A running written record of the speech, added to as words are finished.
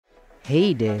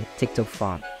Hey there, TikTok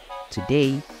fam.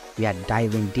 Today, we are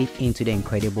diving deep into the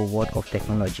incredible world of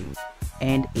technology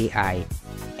and AI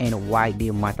and why they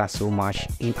matter so much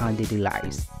in our daily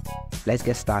lives. Let's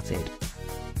get started.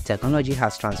 Technology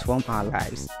has transformed our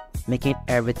lives, making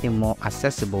everything more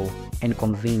accessible and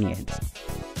convenient.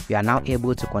 We are now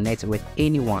able to connect with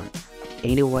anyone,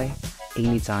 anywhere,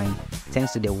 anytime,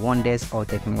 thanks to the wonders of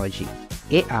technology.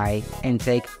 AI and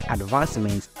tech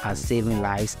advancements are saving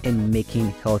lives and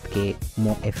making healthcare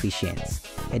more efficient.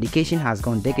 Education has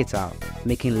gone digital,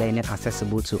 making learning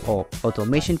accessible to all.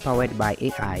 Automation powered by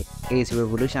AI is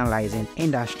revolutionizing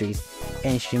industries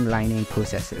and streamlining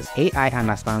processes. AI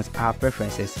understands our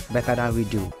preferences better than we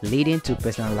do, leading to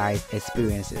personalized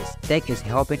experiences. Tech is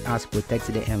helping us protect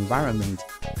the environment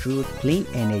through clean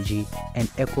energy and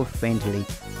eco-friendly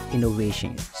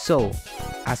innovations. So,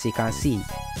 as you can see,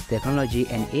 technology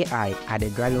and AI are the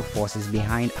driving forces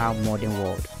behind our modern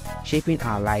world, shaping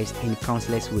our lives in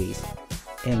countless ways.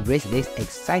 Embrace this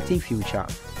exciting future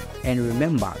and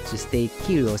remember to stay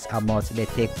curious about the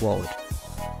tech world.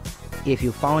 If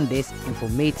you found this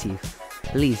informative,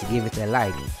 please give it a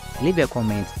like, leave a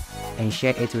comment, and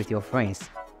share it with your friends.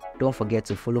 Don't forget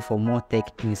to follow for more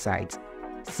tech insights.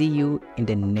 See you in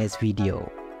the next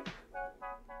video.